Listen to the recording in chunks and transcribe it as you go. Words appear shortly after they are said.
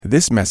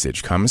This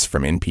message comes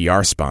from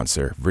NPR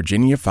sponsor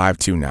Virginia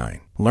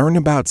 529. Learn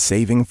about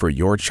saving for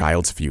your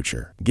child's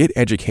future. Get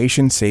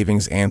education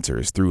savings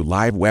answers through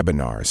live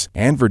webinars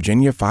and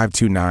Virginia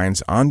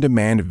 529's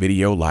on-demand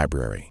video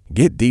library.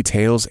 Get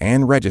details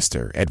and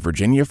register at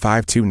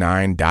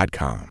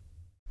virginia529.com.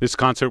 This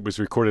concert was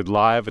recorded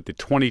live at the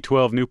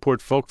 2012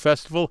 Newport Folk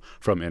Festival.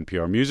 From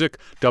NPR Music,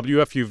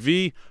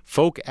 WFUV,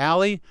 Folk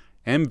Alley,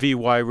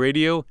 MVY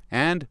Radio,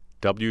 and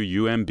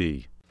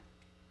WUMB.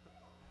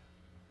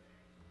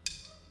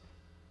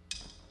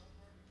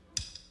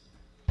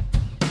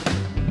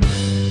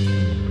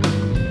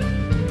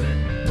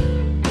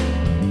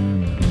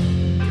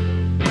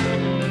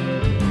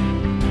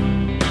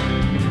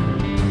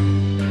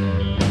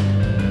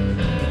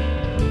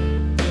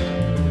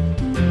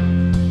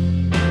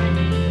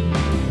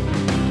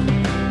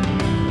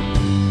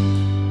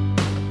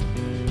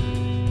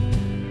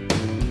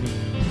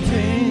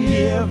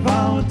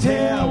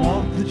 Volunteer, I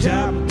want the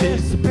job to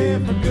disappear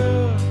for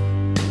good.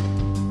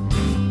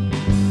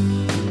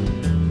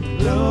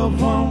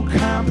 Love won't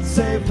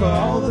compensate for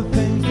all the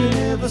things we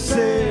never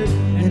said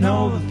and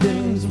all the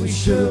things we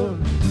should.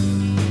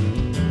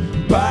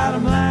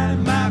 Bottom line,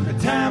 it might be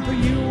time for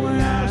you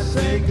and I to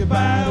say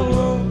goodbye to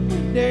what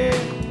we did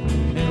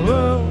and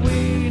what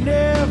we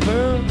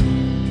never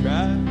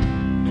tried.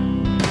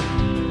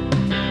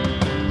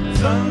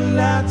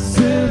 Sunlight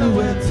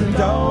silhouettes and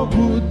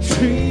dogwood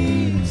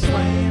trees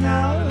swaying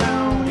out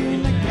alone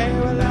in the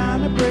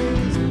Carolina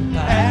breeze. I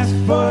ask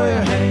for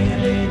your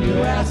hand and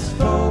you ask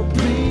for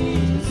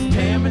please.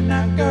 Tell me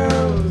now,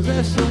 girls,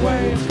 that's the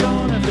way it's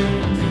gonna be.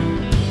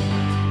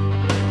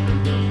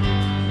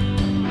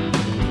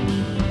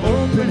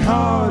 Open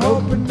heart,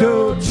 open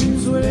door,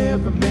 choose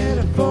whatever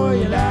metaphor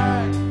you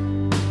like.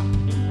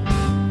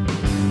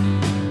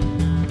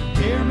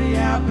 Hear me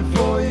out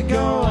before you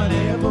go. I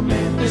never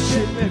meant to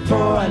shit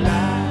before I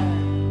lied.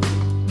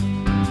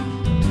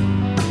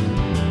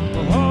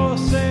 All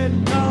said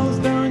and all's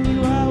done,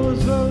 you I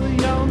was the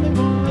only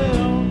one that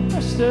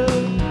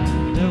understood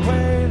the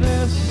way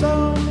this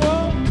song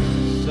was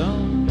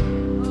sung.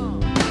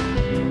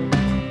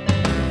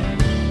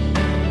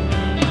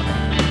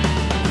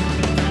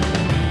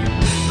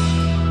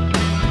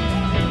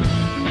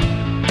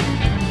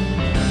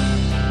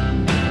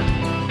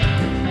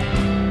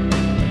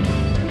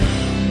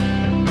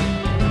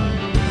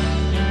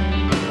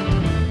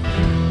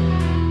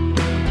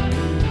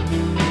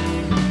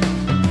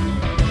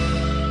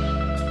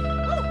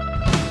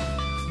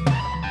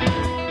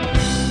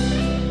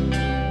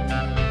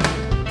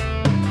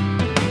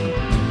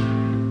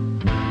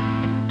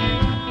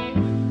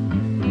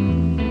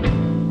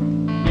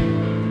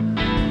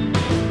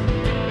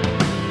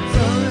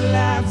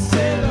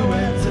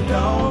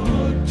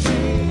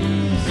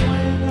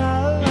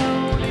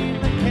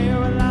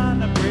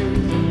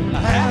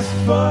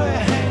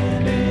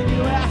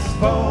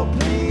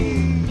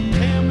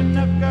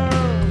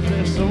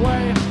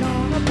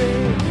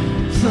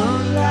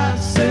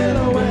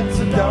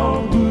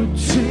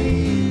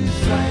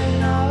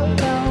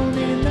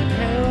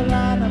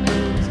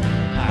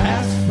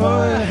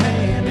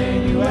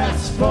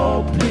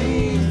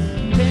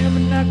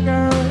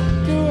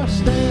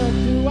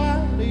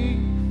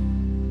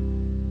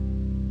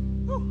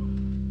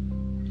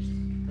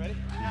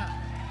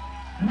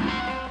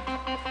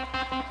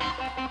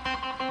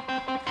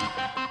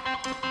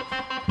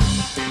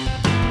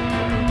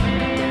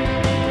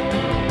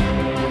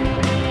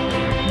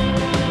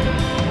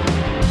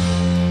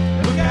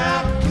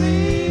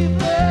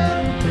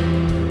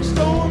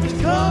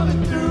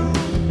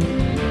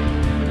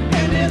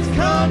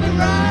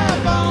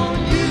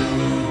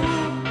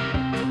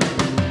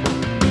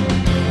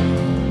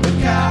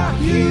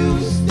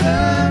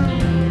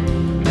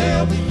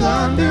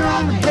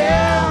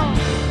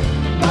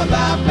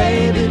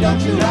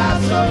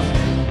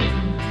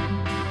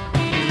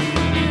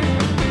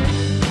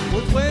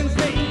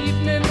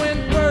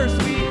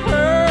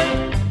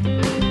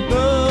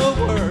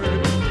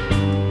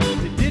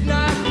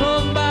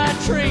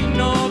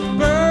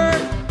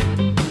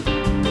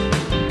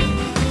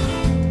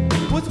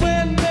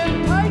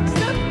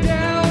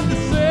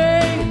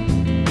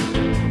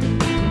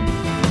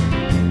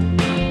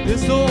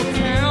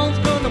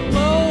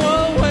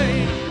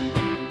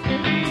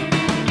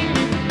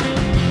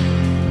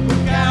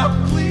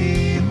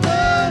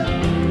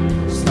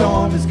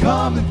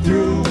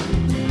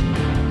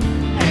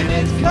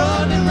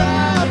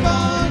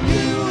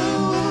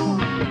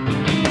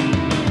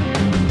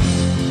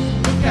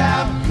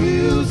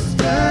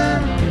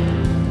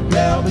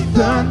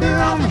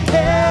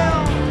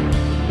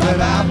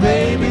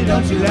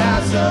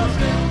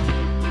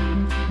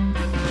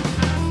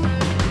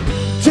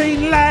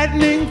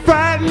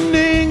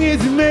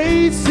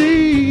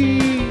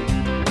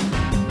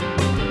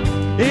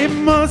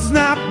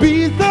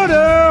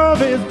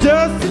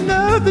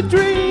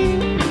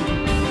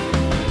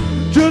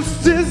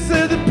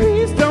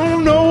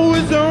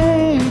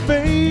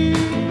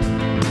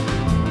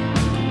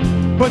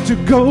 But you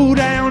go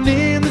down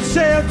in the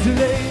shelter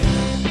lane.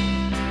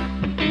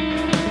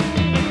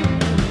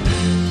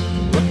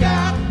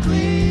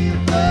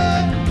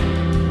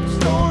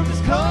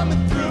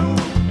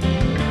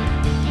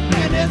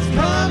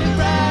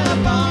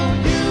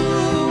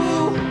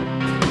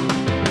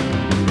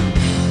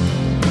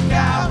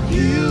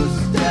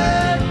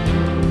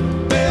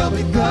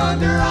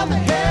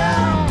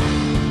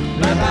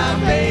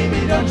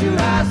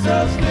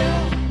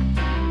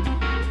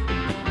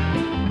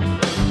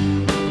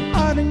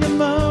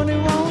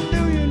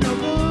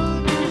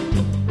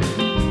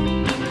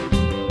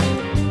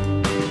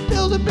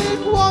 build a big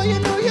wall, you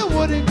know you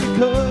would if you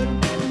could.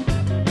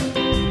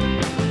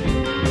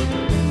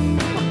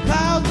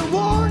 Clouds of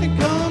warning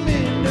come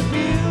into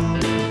view.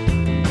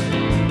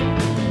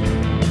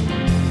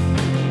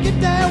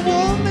 Get that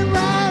woman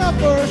right off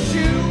her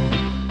shoe.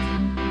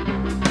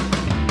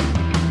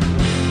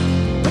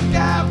 Look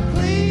out,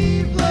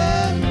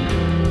 Cleveland,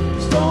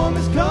 the storm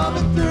is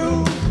coming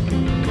through,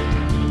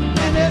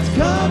 and it's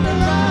coming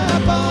right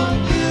up on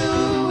you.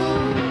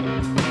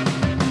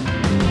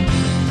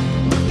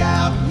 Look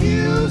out,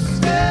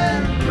 Houston,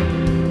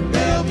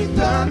 there'll be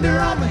thunder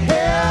on the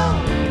hill.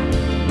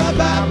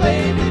 Bye-bye,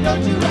 baby,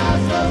 don't you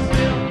rise so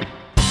still.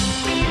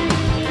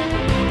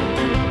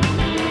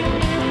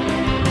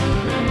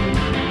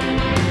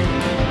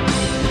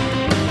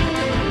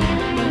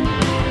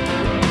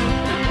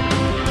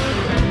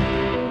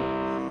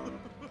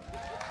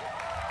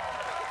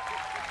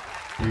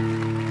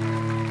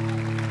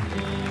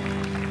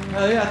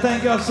 Yeah,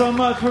 thank y'all so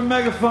much for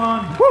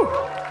Megafaun. Woo!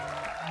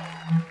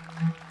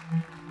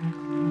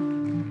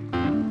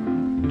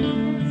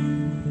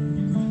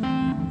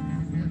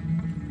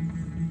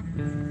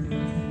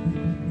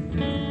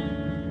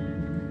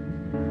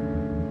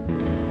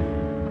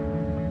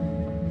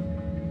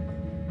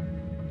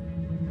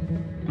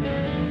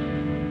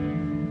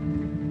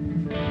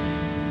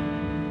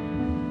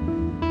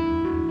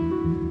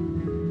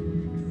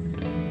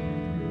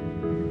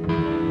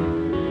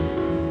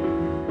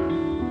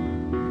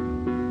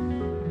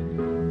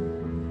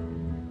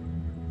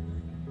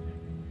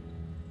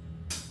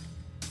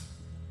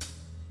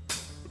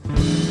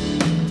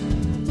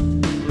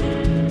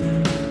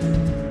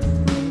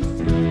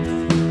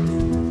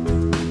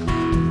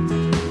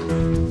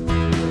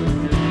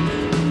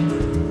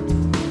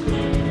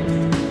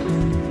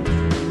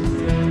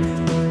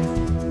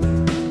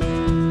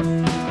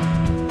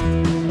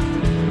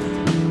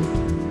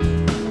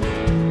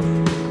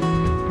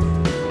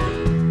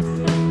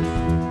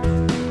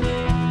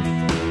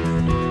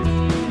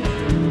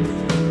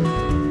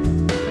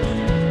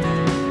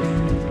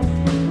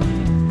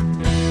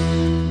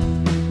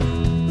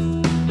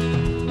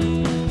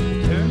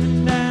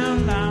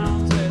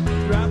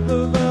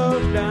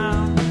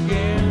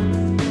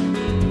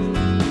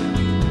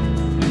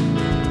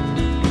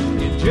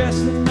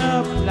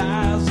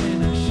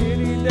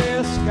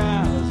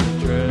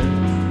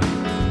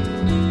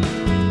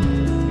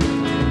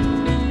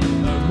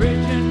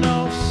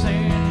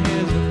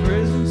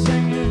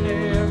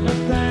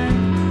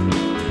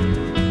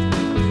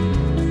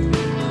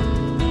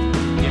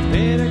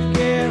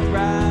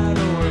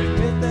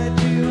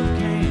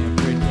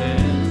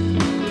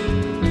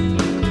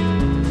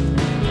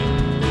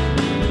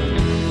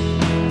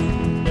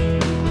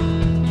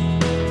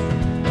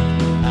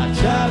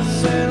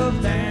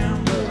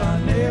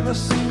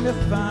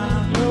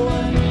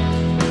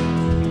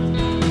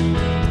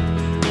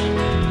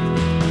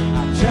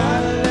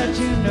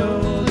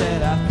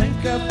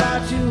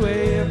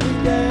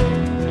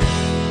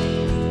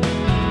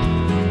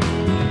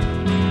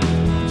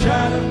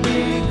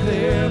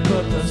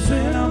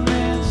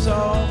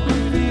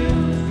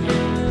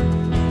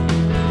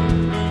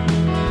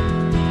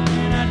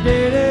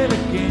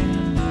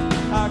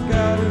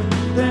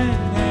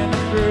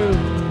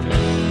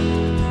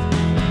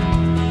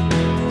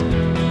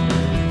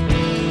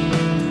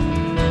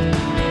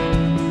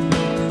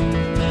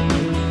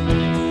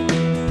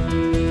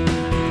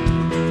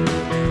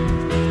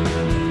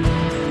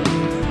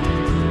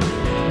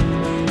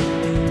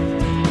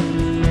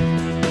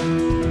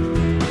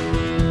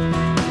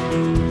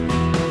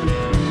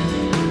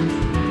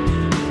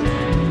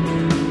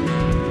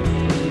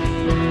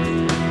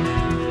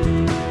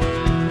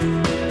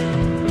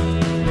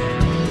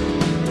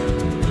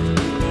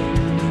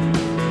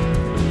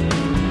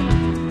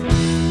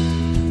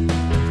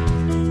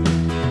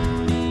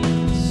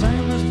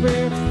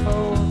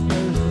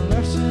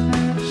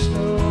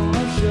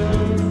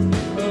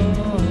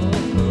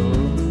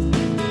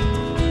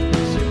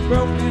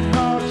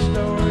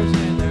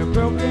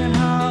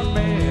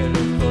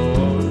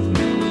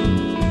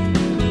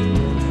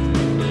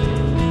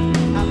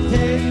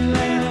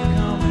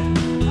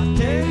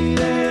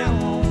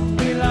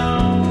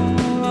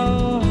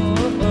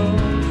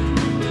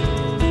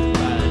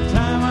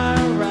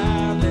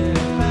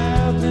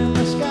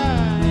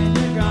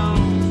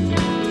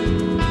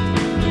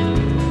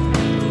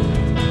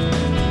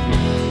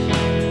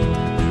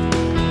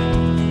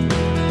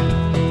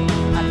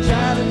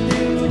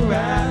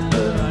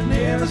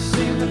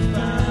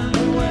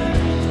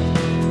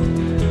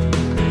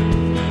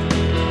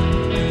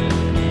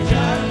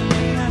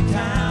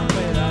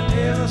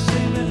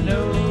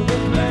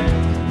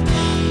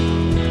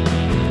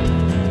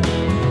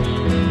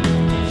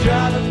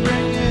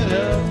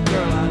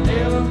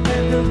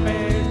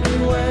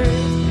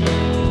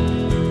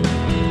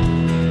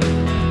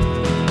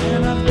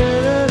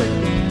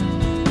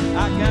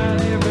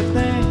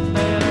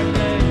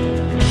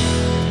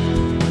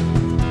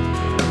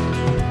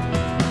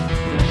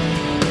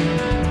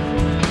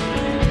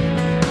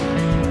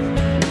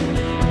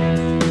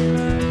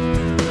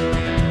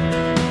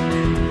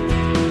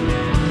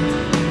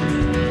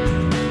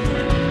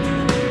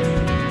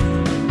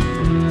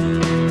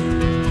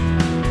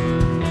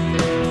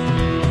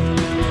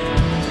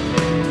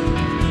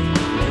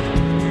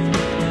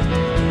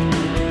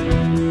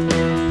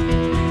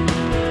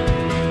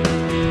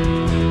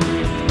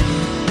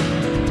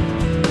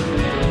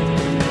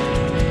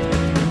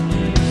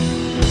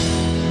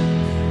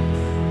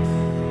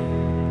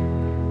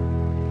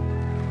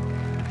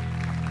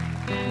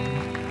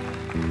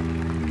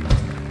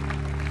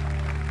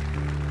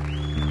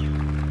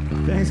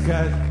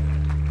 Thanks, guys.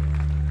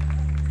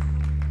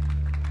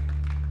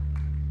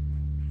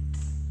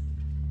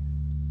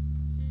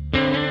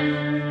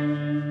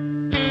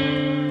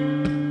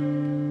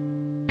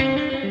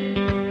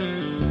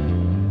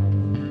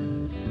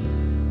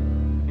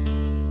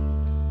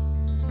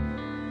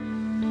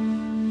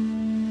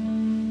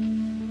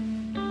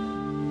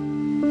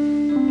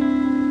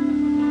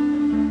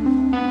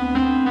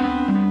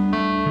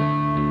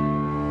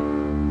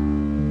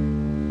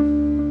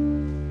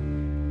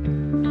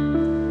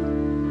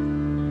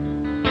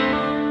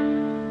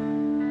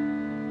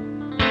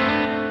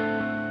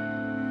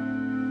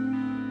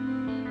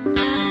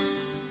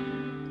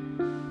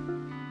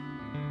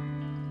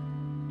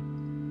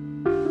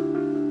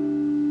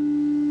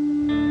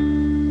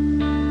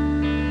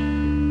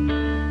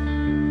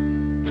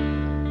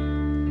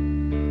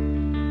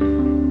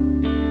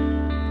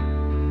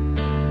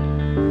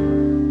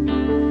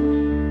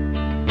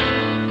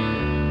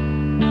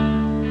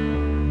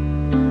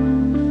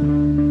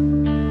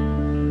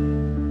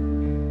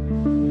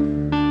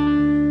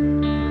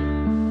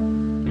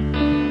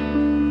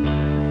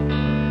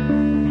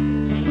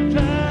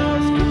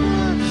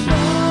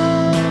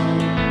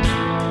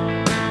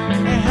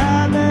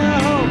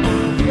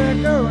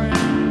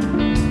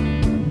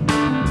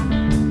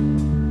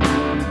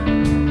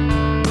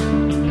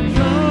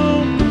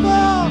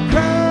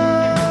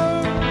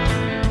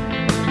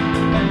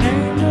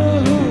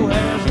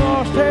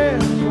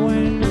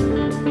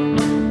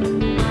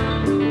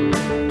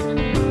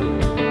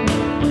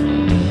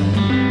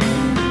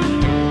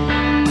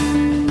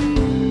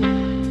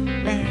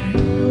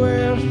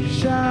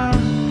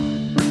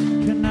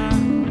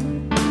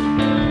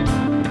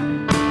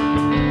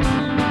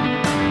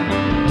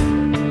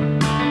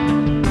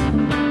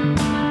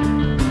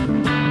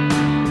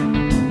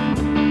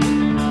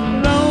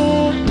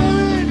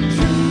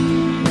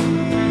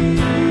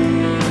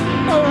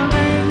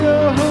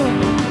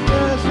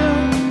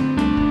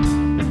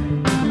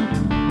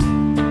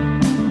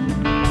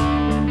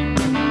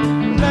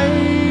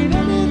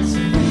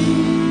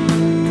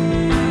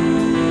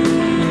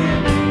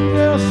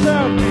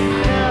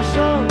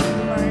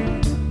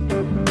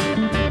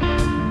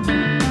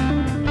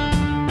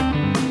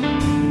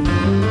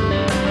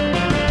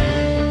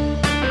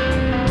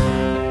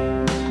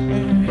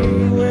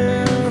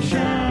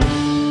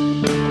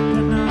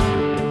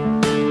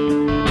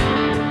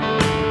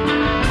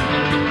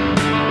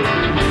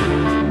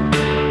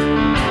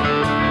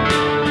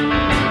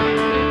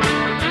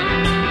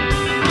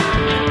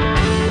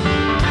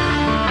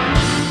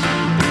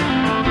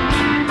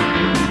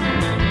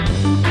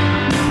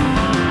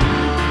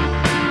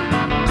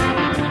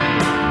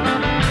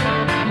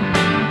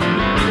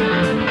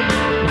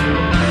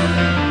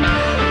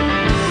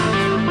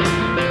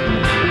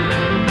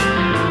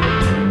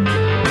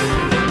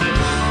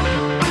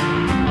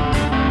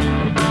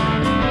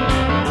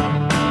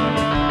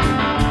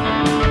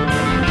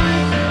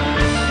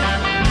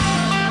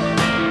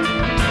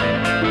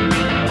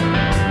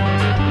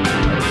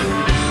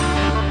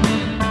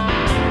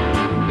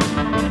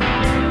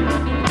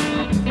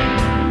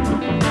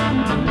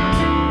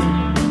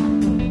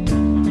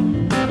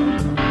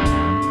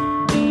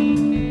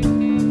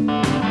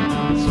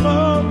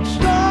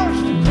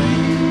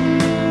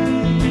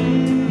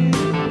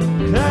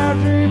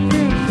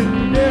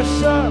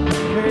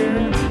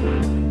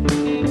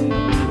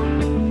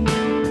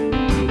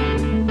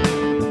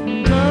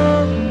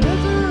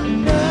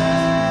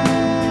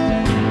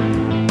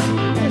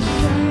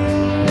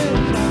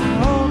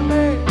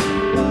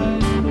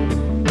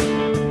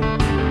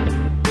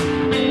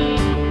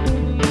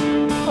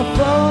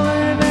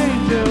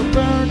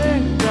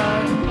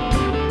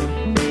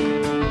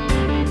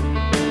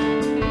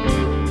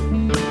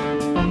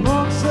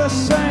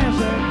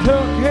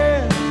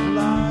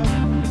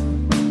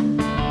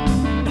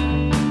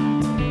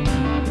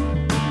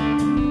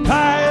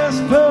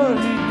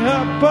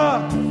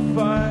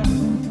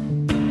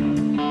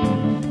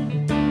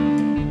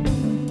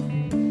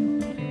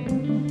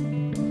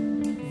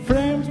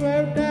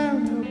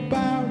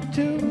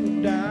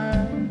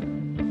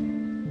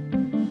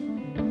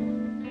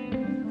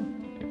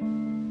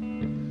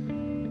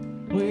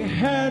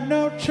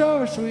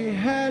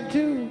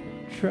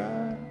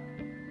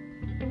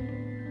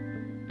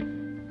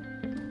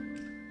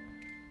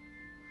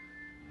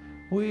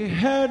 We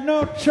had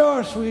no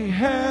choice, we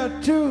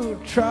had to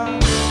try.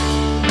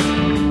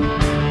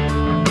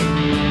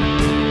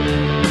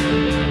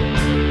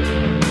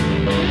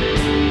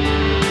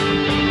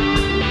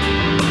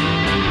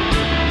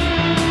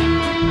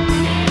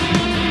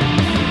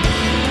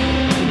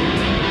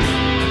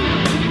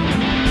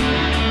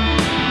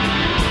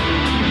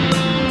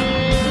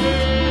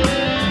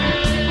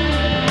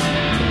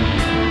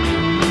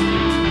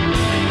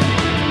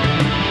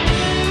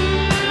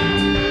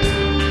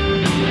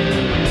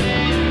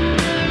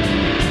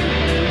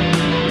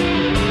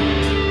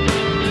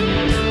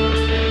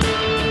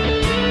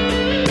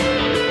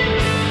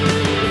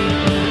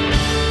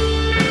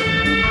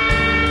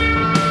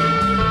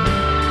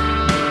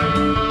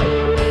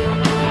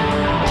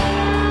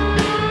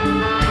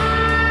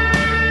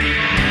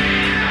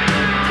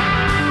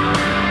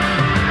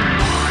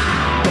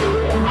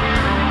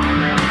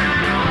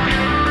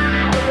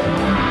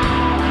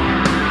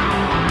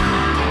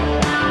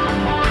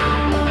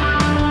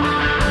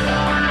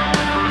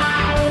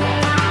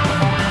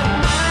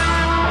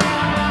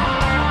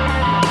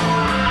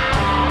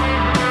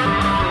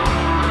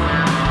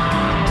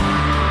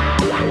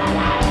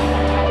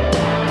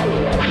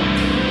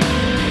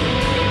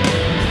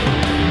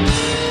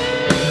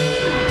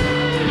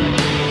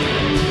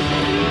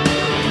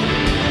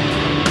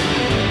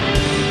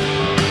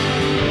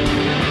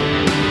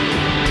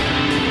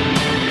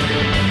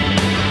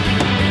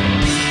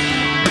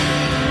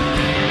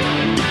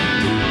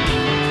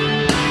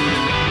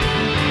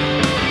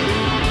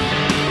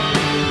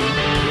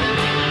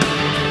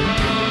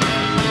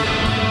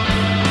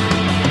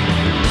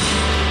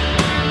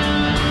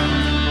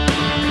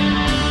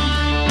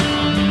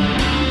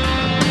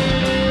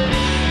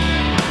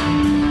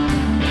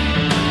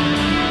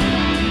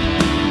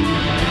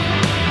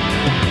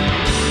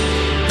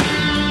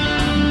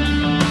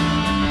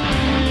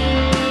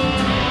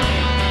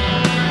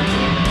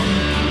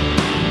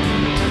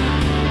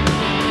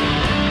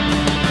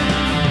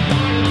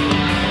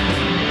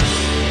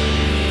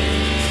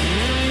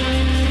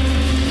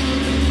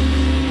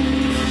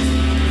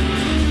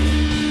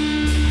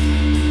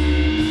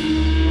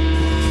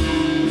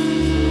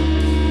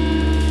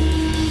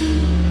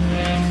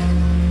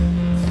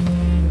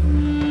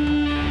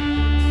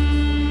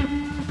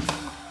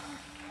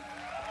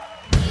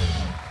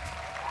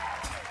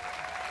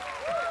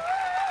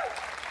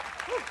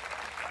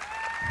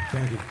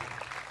 Thank you.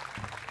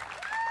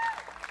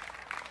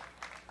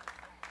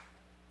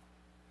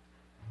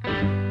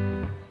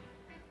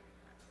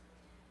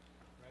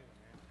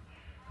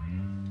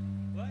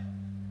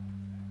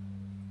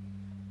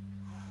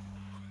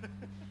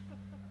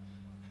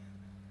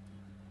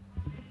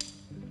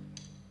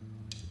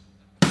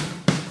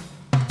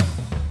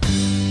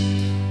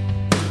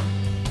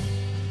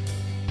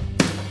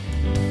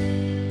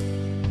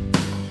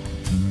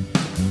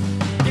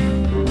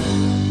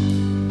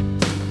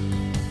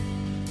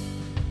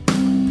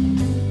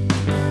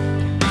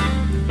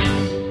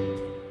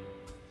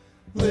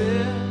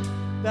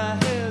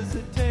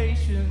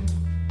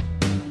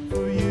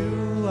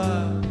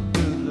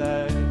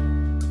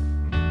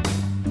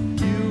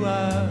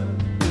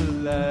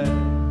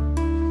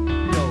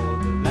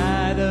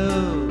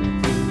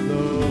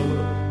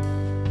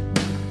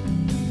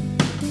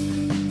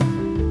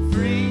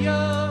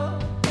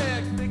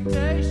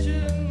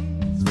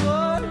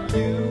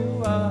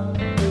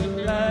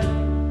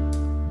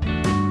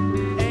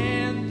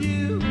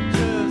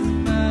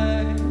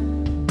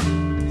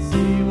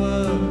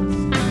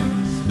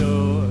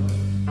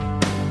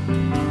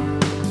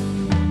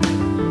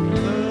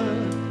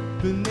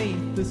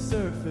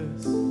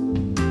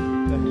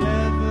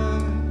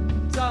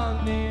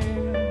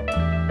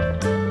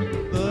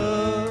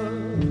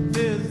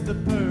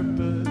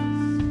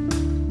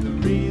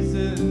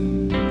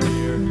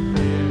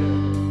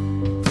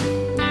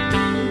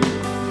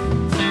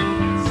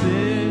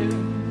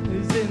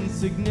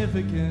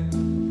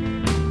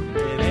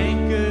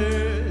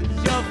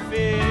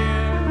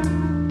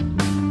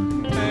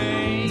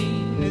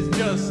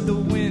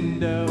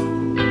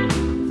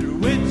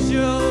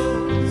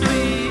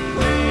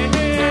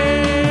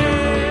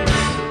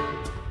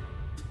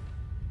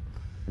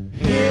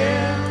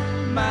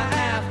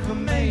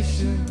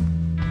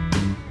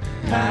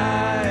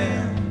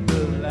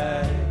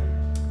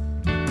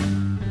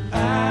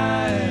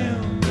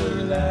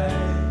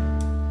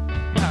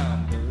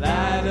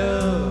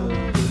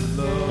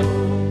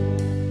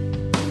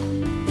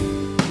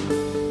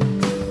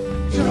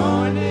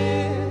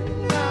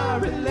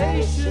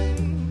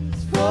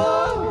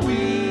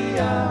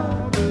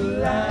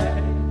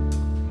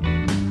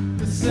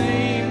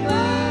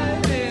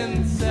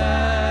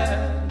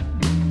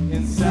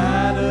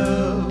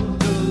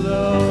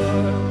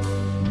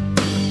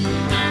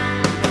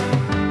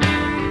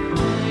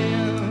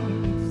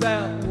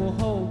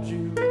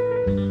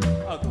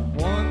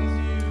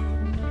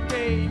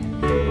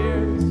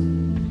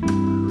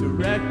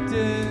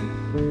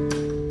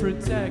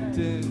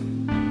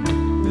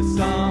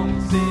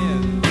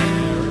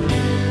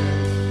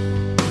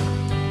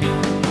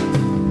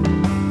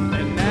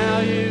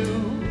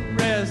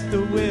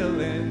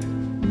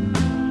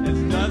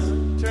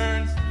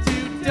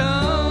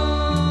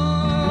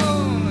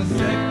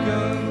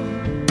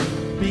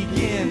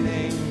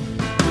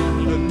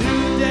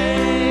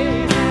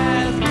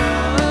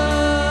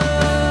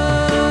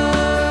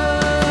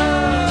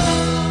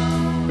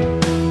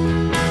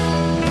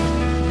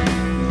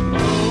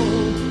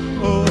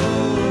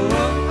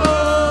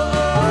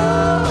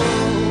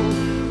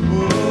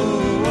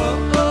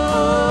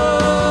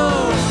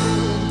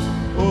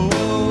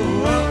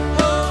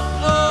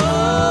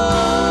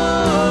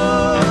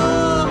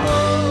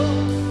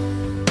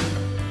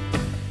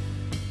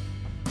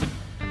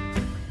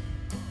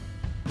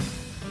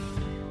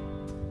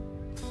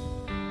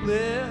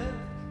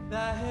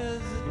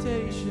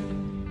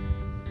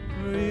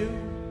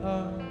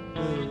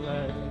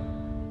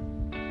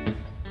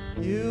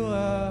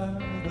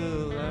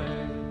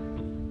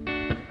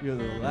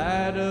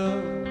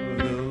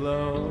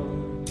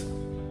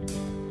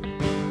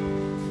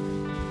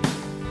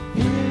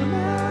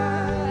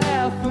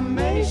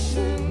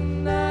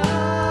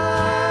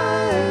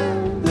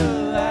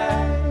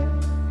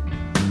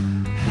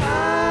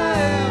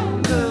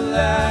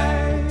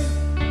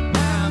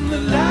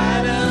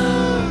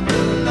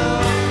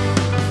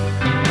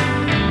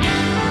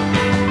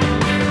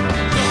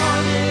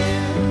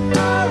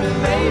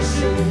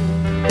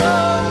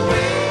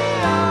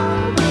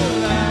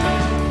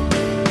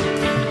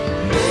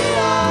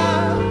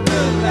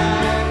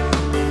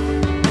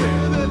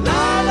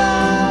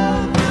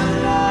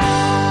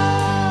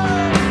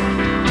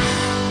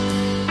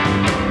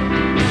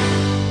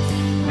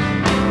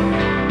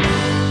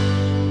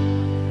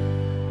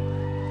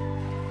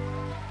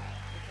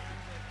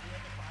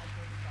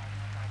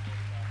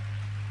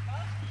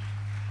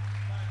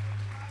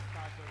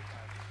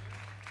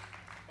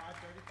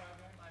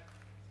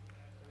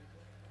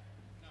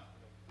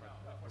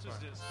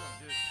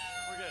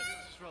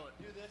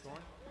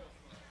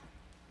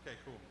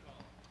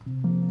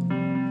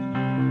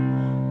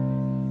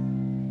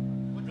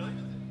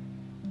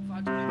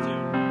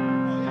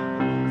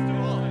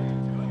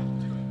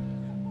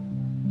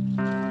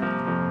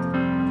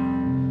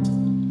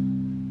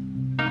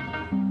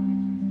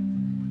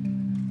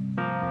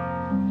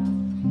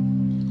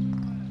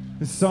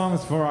 This song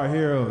is for our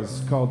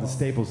heroes called the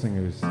Staple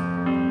Singers.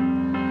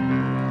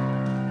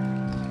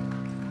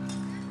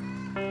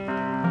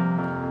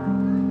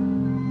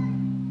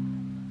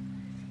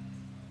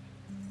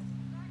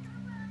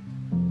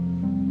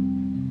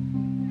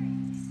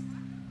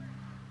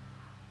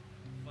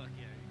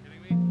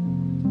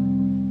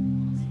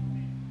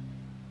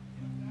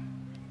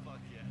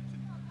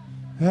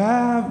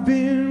 I've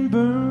been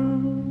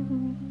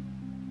burned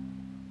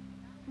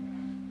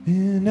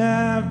and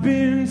I've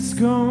been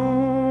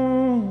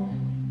scorned.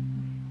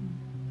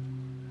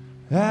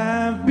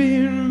 I've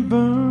been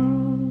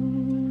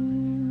burned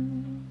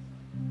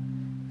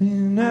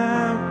and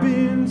I've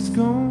been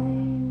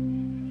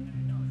scorned.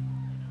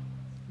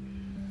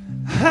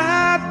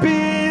 I've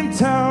been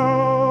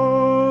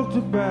talked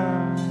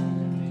about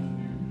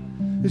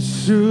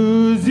as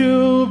sure as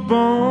you're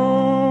born.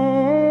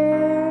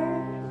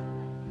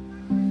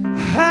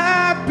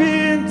 I've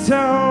been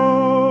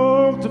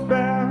talked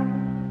about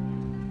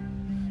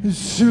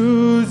as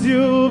sure as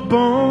you're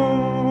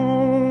born.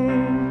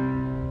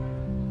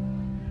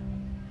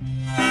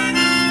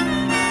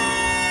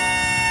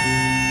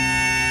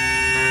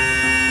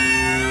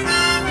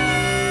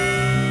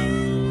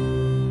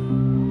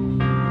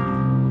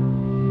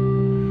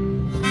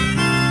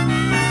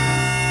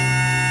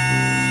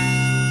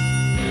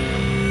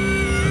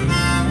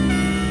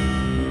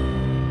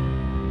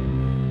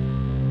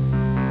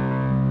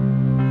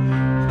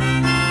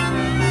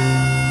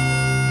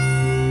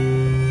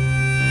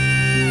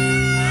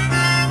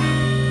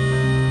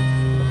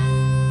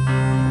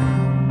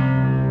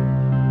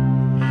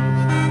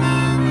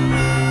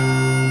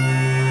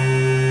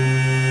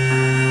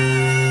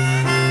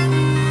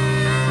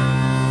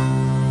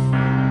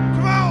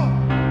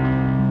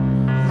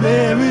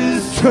 There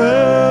is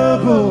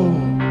trouble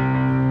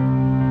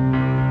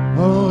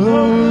all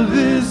over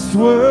this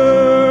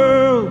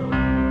world.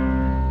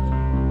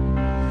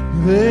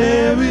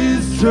 There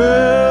is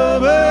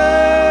trouble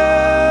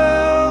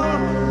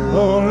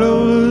all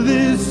over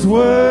this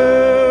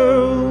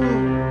world.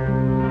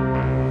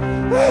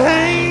 I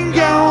ain't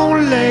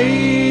gonna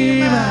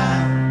lay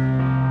my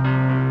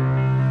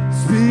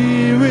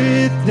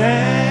spirit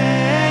down.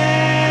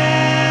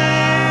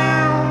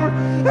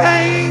 I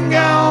ain't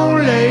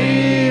gonna lay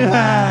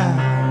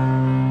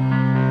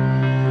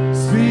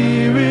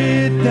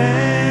spirit down.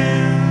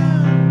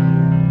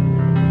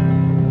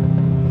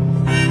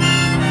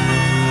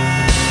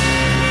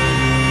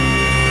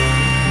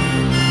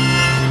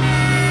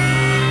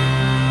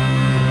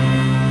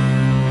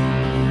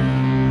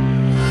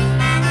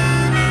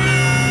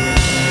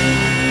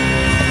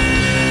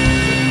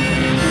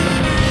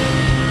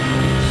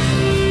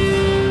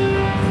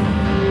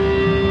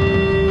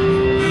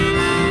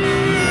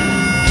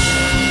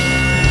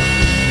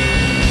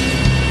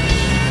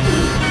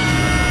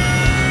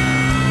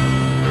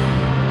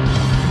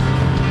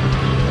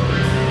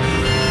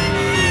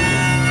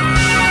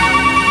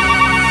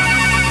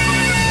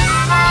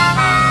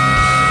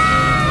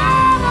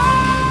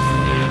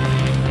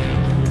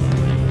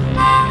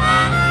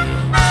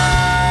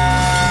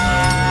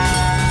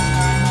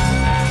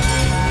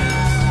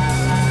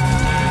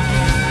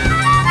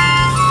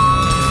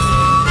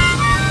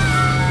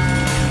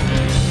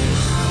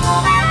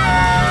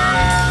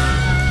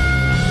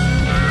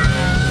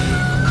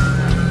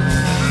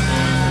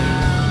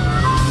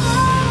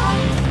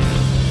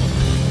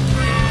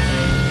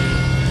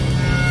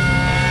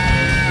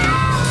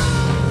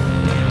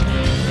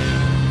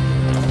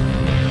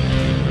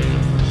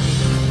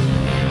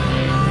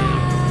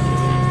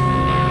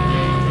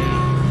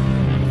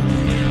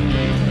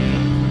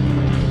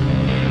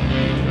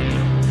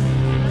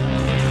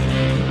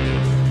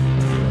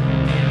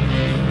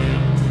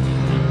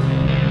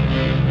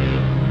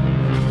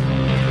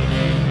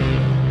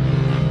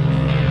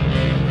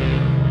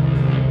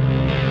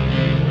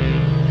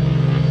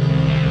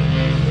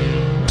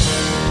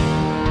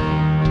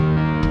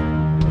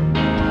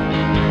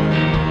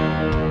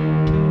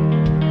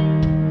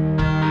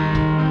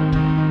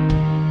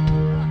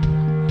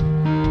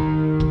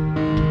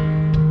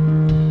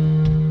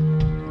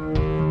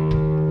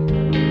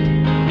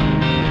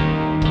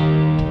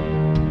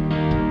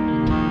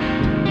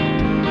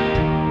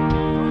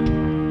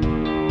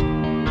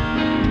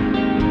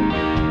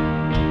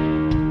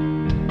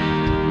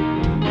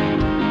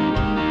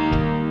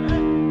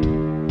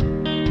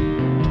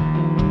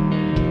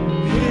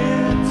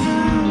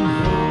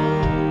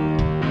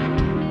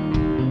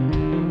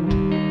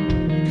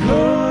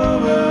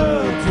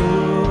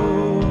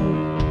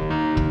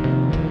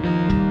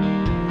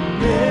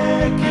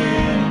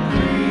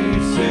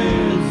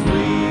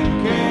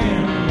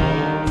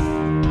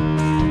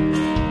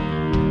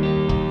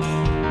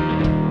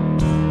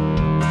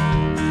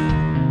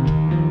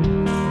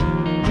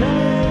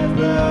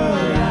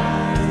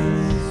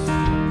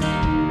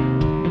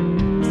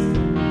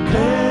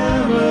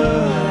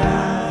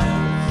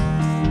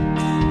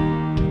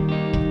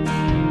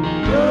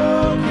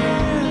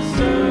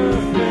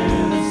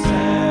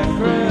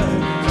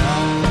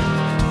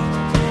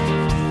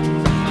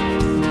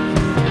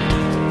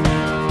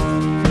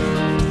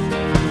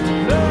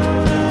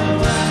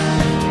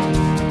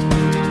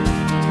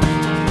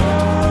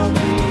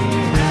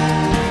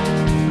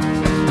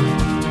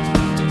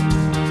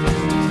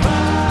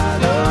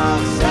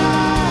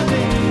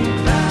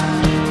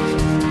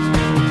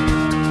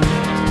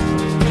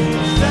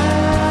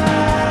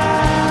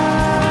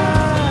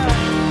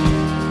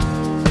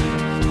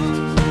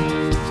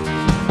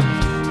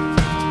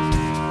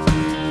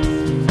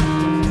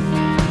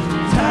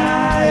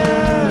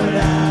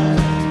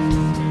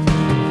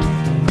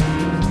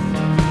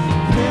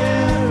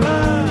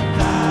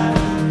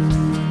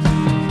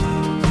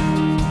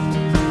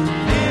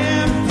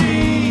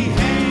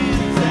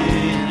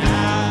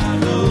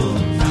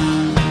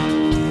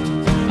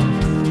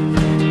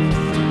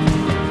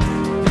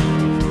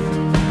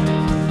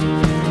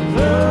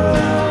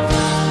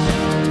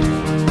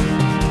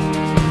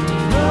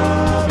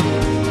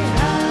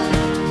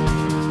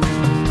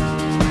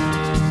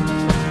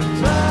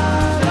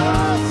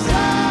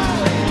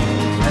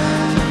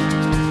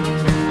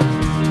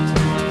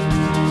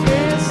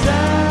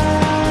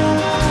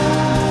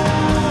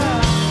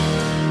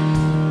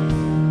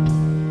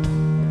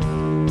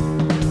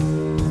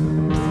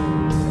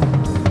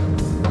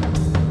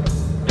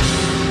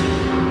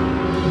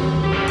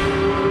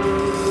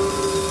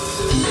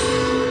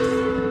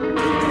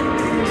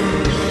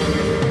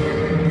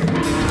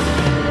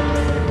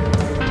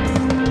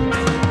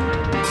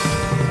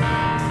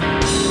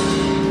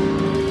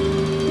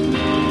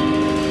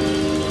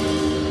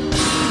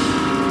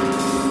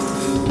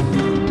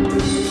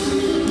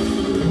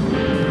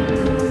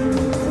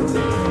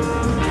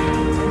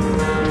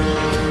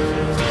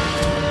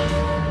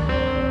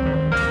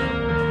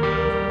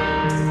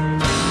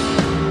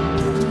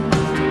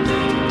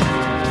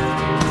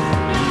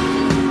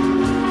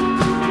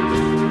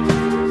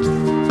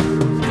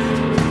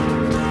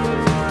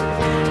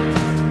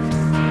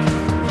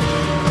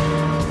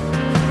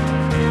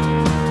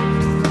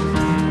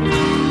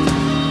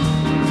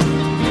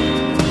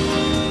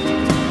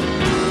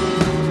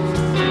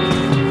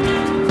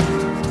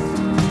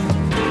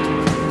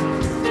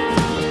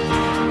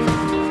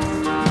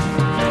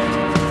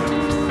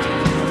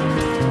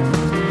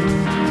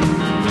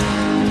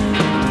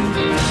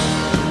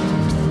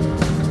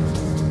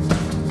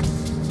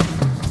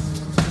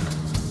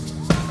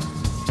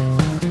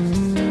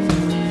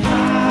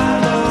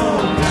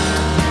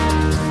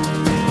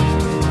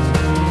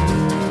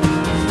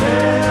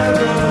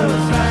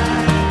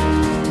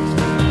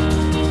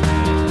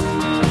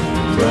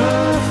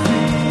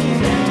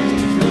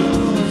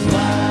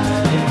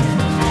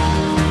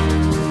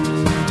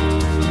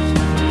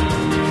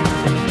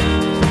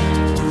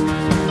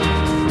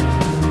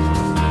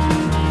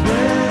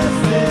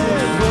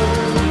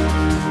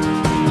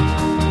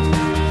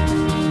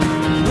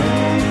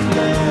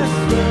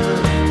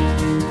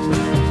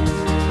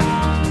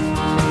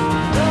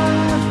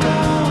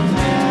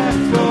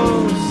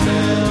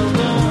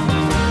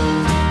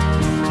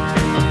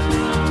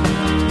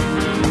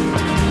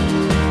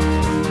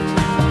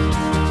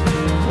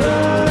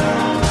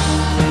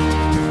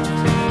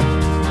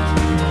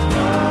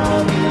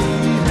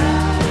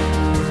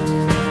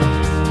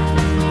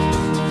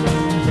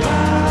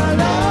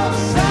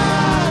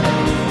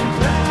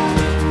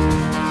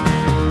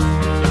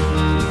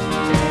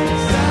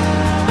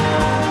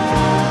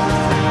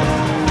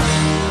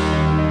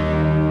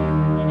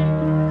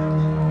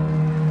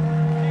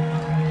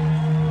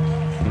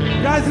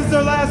 Guys, this is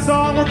our last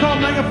song. We're called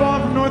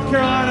Megafaun from North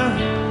Carolina.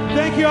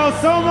 Thank you all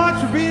so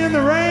much for being in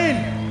the rain.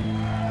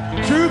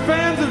 True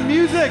fans of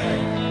music,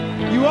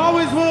 you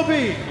always will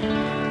be.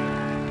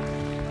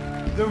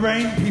 The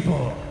Rain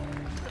People.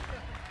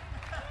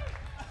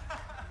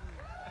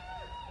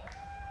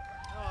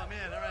 Oh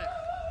man, all right.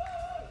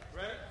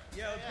 Ready?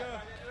 Yeah, let's go.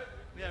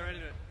 Yeah, ready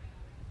to do it.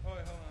 Oh,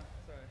 wait, hold on.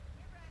 Sorry.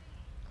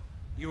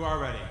 You are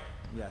ready.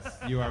 Yes,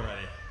 you are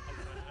ready.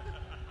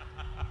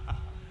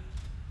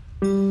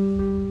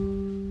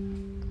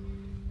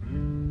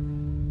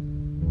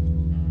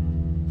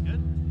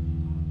 Good?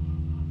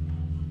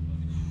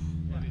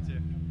 Yeah, me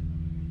too.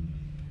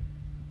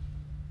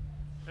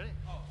 Ready?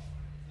 Oh,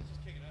 let's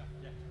just kick it up.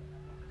 Yeah.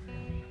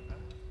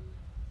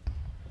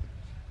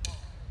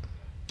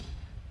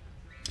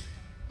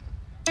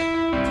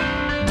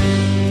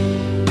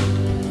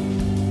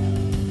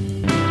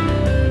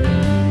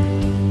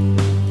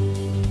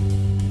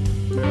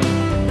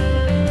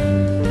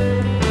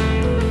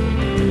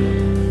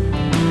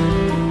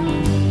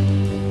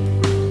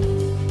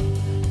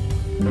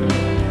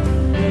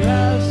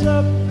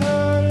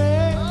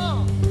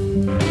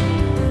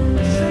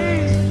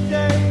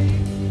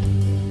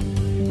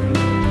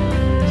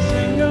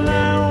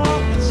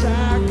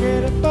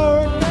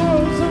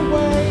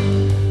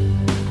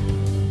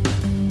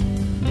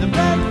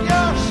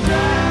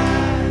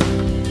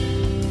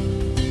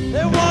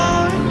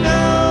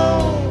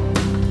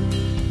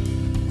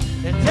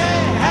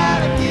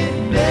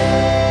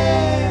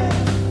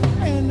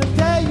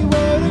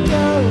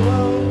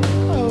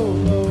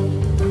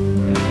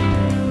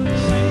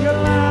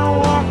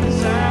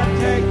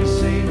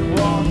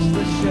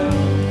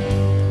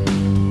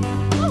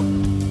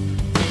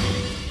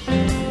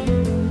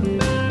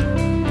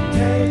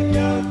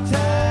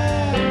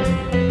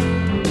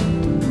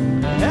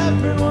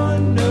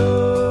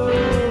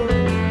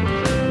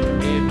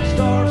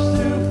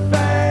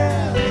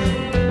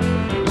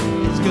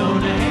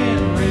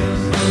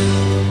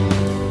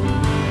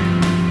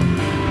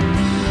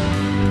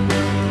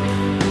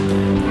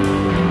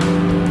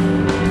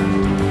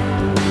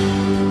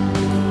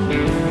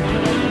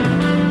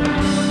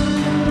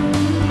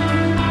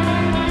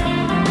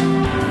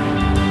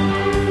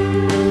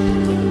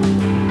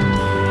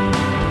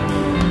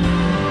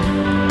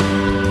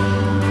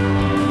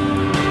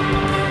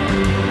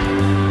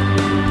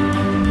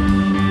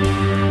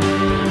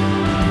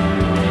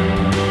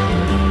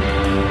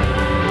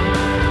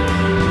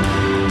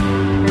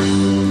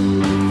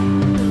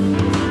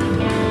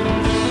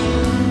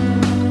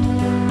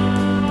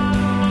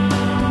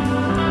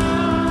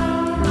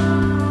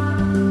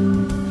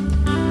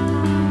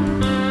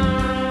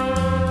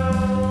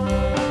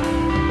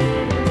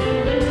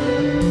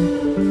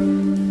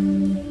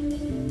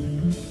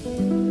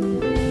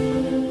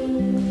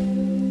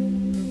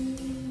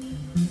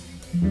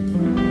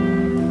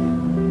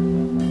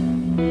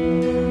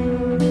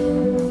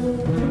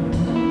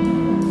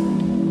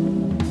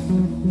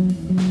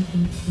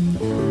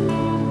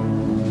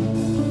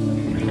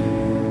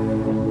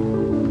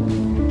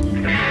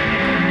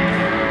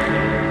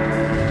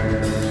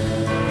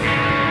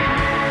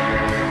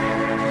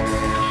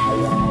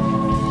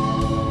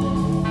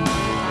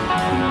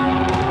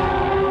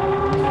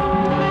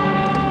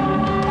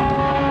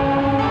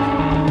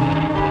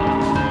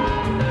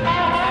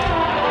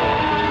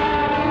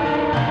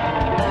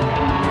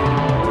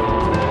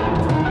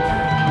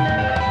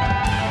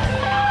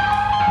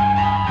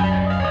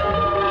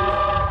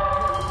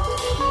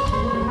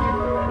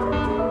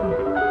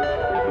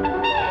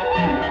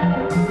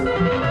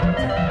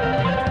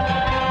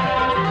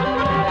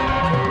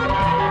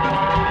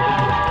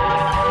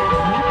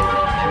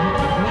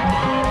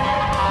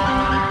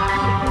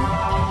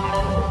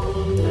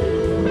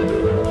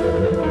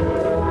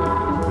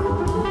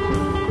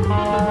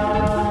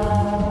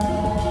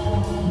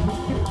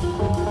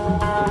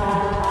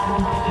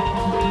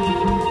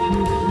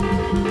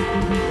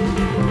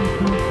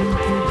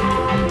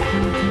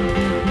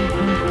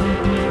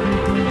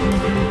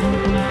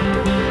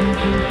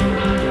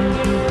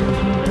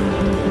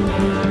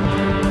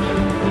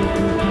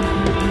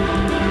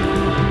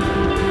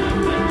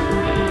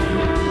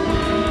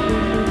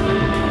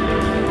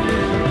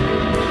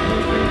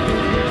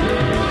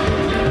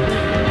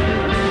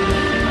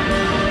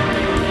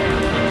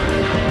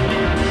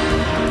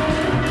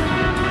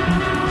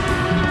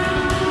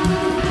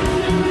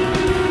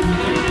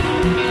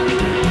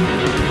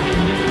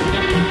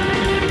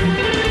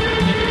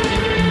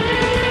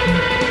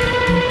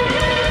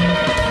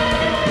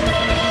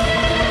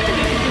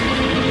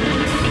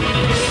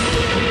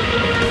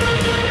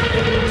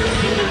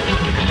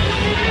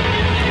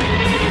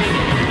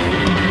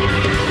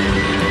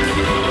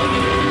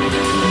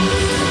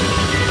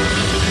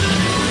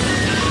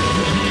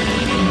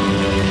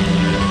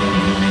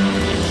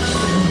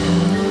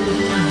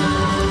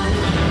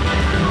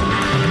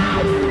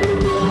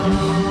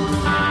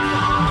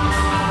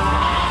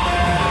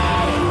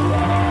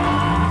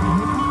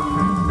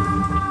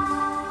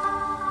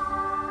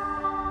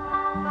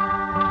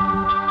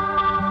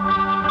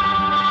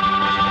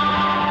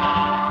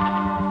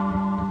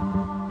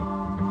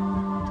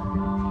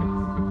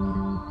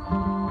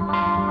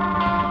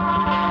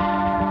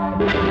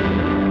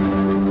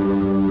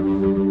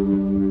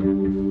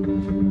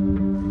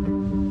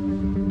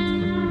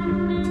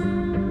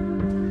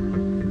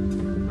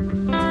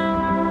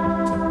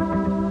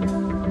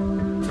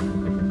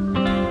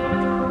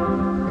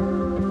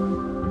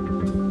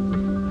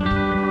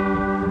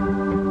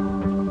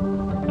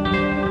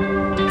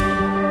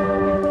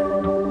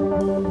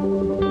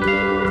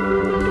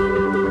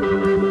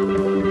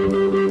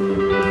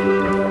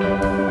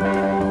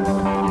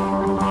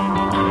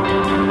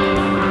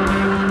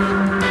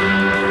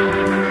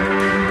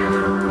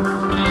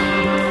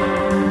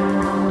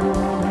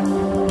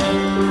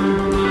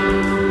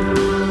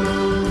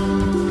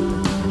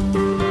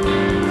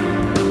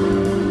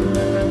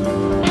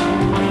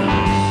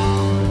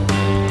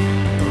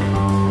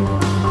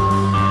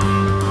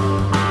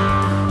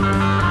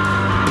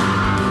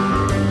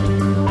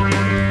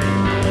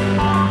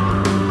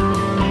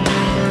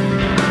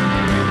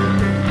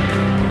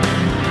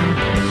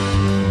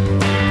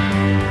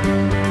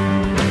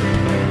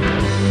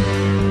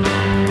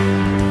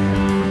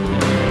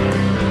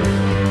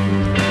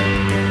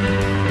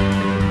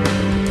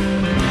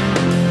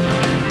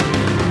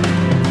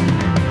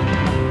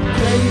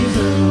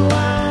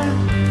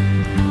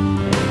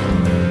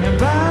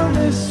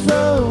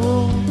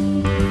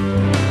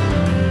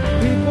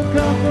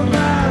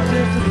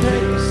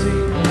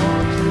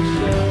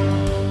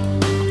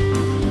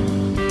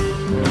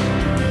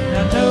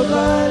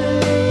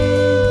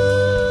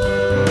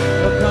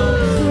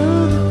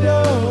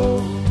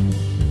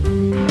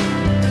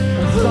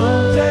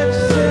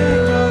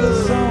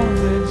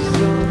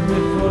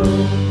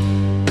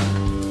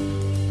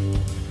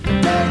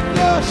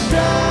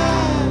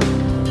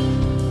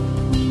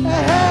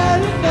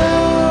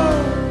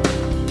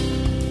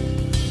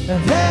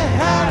 and tell you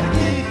how to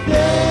get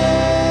there,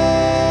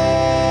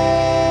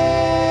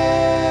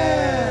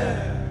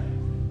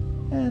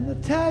 and to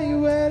tell you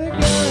where to go.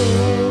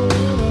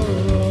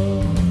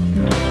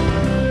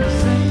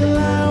 Sing the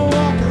line,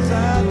 walk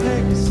inside,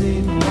 take a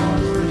seat and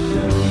watch the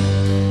show.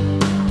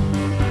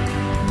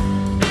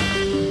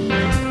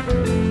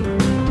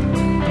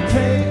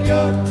 Take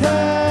your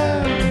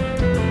time,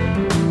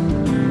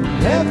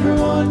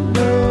 everyone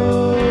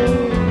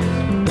knows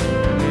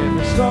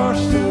if it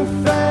starts too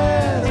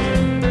fast,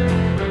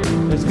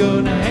 it's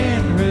gonna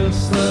end real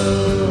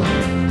slow.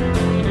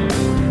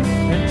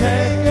 And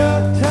take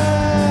your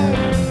time,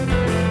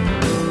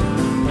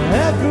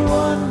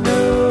 everyone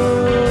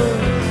knows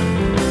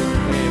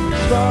if it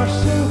starts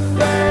too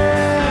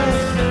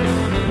fast,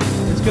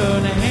 it's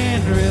gonna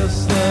end real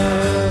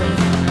slow.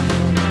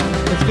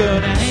 It's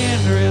gonna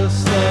end real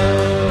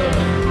slow.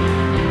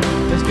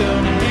 It's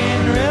gonna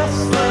end real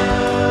slow.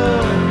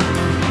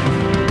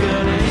 It's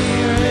gonna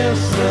end real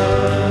slow.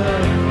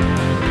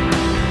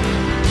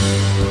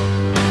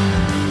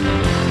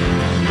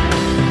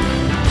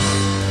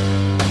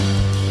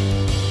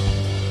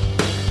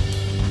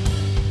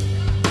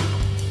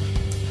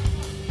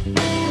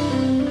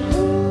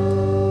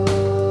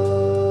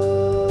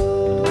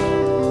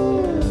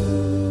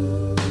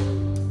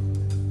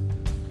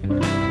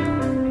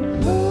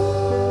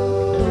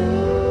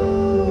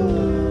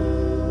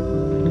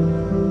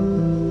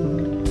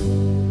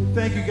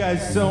 Thank you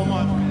guys so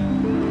much.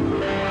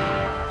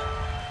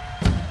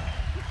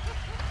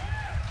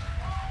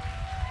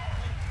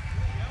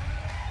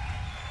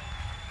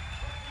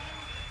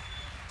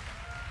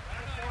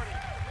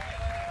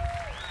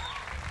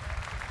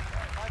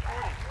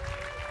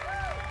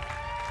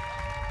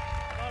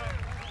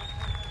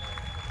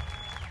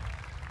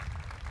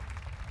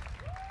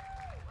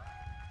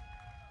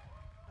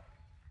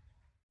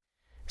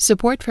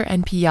 Support for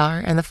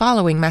NPR and the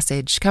following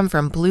message come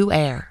from Blue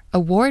Air,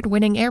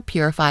 award-winning air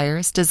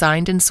purifiers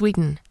designed in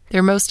Sweden.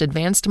 Their most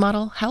advanced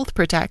model, Health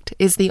Protect,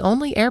 is the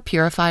only air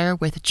purifier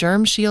with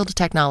germ shield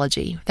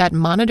technology that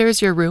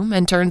monitors your room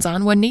and turns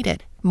on when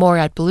needed. More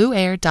at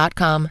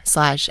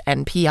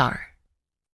blueair.com/NPR.